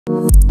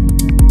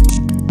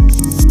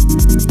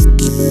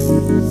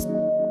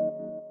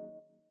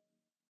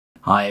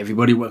Hi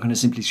everybody, welcome to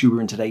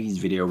SimplyScuba. In today's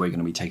video we're going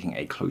to be taking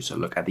a closer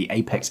look at the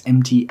Apeks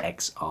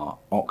MTX-RC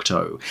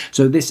Octo.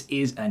 So this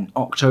is an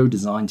Octo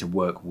designed to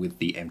work with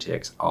the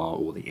MTX-R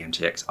or the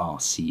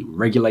MTX-RC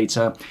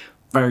regulator.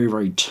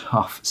 Very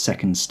tough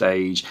second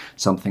stage,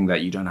 something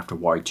that you don't have to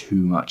worry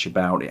too much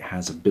about. It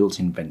has a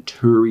built-in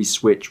Venturi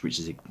switch, which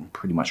is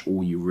pretty much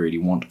all you really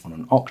want on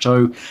an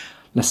Octo.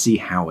 Let's see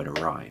how it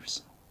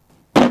arrives.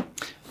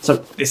 So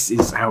this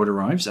is how it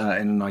arrives in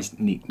a nice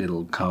neat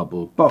little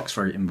cardboard box,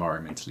 very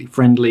environmentally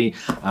friendly,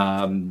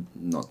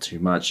 not too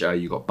much.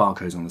 You've got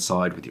barcodes on the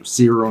side with your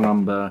serial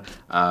number,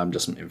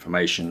 just some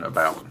information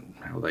about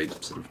how they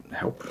sort of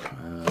help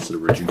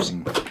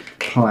reducing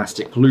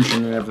plastic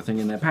pollution and everything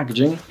in their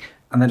packaging.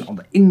 And then on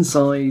the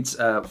inside,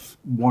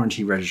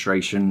 warranty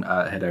registration,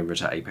 head over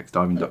to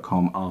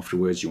apexdiving.com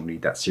afterwards. You'll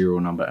need that serial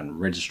number and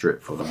register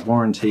it for the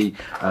warranty.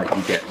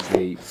 You get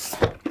the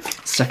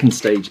second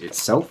stage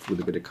itself with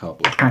a bit of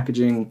cardboard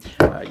packaging.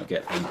 You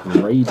get a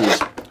braided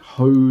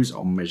hose.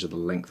 I'll measure the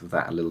length of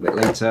that a little bit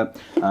later.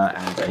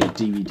 And a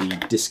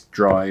DVD disc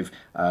drive,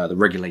 the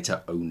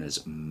regulator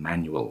owner's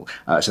manual.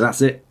 So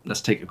that's it.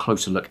 Let's take a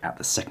closer look at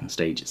the second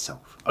stage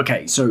itself.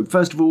 Okay, so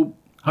first of all,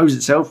 hose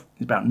itself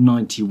is about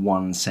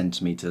 91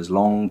 centimeters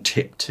long,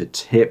 tip to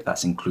tip.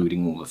 That's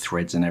including all the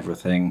threads and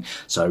everything.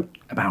 So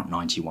about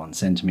 91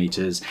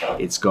 centimeters.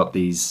 It's got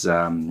these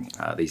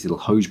little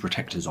hose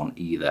protectors on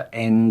either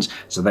end.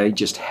 So they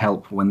just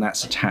help when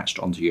that's attached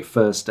onto your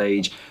first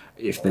stage.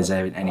 If there's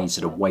any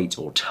sort of weight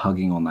or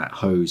tugging on that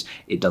hose,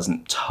 it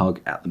doesn't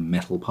tug at the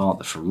metal part,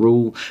 the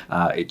ferrule.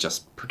 It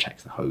just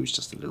protects the hose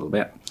just a little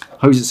bit.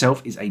 Hose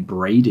itself is a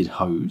braided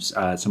hose.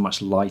 It's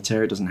much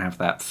lighter. It doesn't have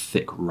that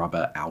thick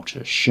rubber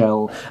outer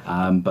shell,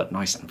 but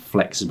nice and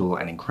flexible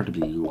and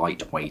incredibly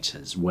lightweight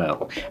as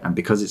well. And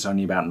because it's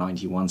only about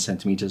 91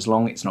 centimeters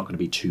long, it's not going to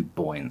be too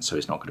buoyant, so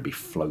it's not going to be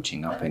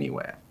floating up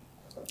anywhere.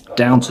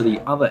 Down to the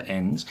other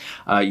end,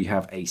 you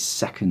have a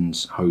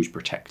second hose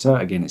protector.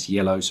 Again, it's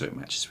yellow, so it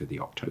matches with the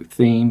Octo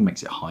theme,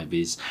 makes it high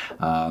vis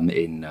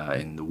in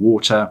the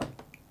water.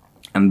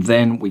 And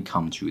then we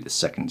come to the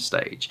second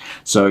stage.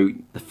 So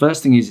the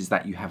first thing is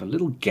that you have a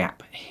little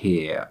gap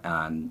here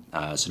and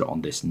sort of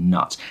on this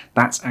nut.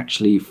 That's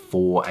actually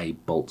for a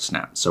bolt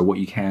snap. So what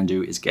you can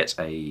do is get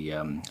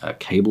a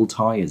cable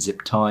tie, a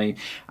zip tie,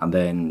 and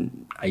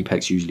then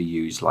Apeks usually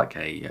use like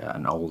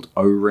an old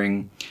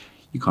O-ring.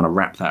 You kind of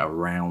wrap that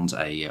around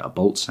a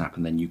bolt snap,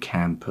 and then you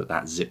can put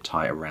that zip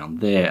tie around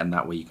there, and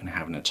that way you can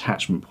have an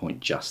attachment point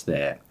just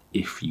there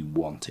if you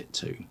want it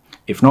to.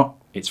 If not,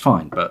 it's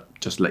fine, but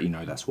just to let you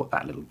know that's what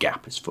that little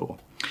gap is for.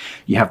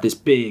 You have this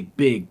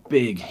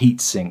big heat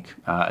sink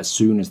as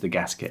soon as the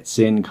gas gets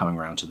in, coming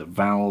around to the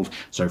valve.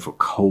 So for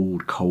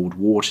cold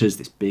waters,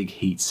 this big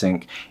heat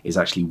sink is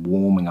actually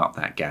warming up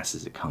that gas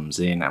as it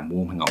comes in and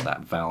warming up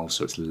that valve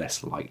so it's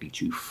less likely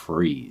to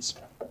freeze.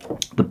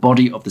 The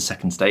body of the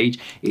second stage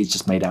is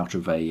just made out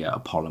of a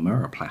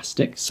polymer, a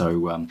plastic,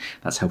 so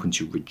that's helping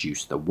to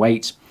reduce the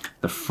weight.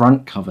 The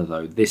front cover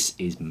though, this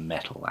is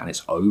metal, and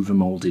it's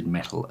overmolded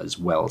metal as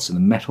well. So the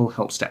metal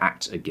helps to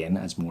act again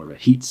as more of a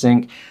heat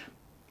sink,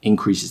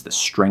 increases the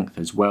strength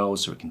as well,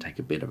 so it can take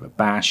a bit of a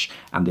bash.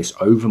 And this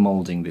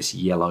overmolding, this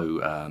yellow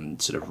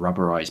sort of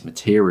rubberized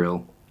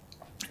material,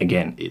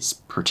 again, it's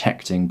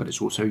protecting, but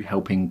it's also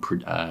helping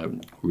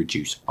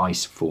reduce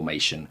ice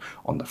formation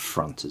on the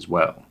front as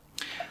well.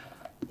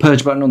 The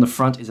purge button on the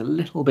front is a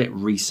little bit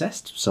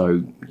recessed,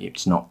 so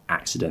it's not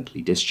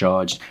accidentally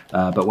discharged,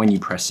 but when you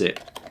press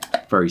it,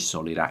 very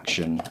solid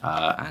action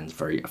and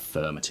very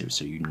affirmative,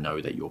 so you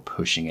know that you're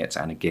pushing it.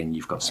 And again,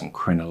 you've got some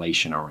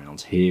crenellation around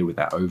here with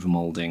that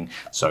overmolding,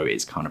 so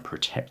it's kind of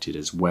protected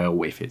as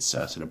well if it's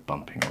sort of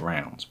bumping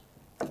around.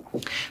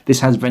 This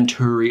has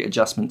Venturi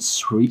adjustment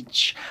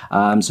switch.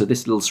 So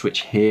this little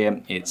switch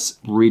here, it's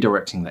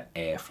redirecting the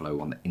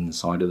airflow on the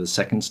inside of the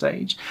second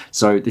stage.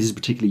 So this is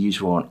particularly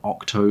useful on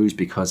Octos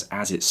because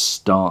as it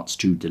starts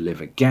to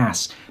deliver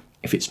gas,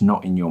 if it's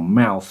not in your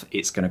mouth,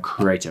 it's going to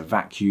create a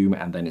vacuum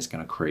and then it's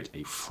going to create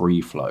a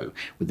free flow.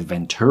 With the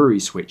Venturi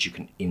switch, you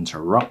can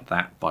interrupt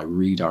that by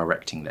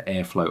redirecting the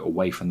airflow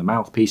away from the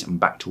mouthpiece and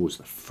back towards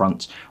the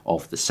front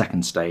of the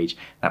second stage.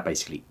 That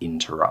basically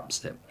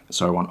interrupts it.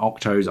 So on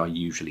Octos, I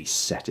usually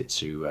set it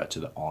to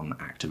the on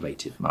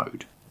activated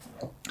mode.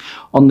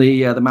 On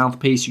the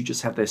mouthpiece, you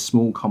just have this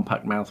small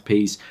compact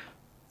mouthpiece.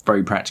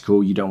 Very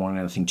practical. You don't want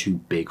anything too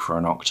big for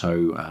an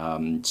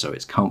Octo, so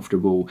it's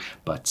comfortable,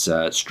 but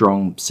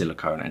strong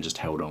silicone and just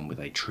held on with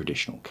a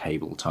traditional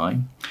cable tie.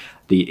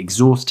 The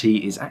exhaust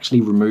tee is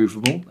actually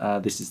removable.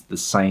 This is the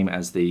same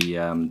as the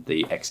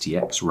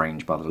XTX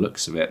range by the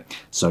looks of it,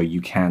 so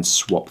you can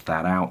swap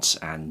that out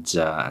and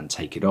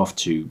take it off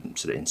to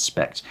sort of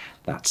inspect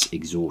that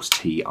exhaust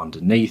tee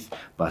underneath,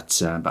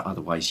 but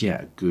otherwise,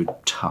 yeah, a good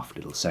tough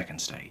little second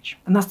stage.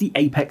 And that's the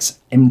Apeks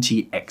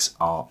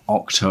MTX-RC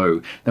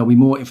Octo. There'll be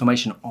more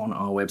information on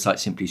our website,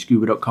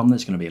 SimplyScuba.com.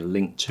 There's going to be a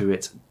link to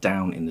it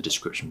down in the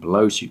description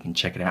below, so you can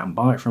check it out and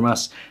buy it from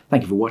us.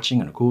 Thank you for watching,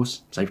 and of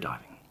course, safe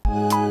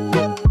diving.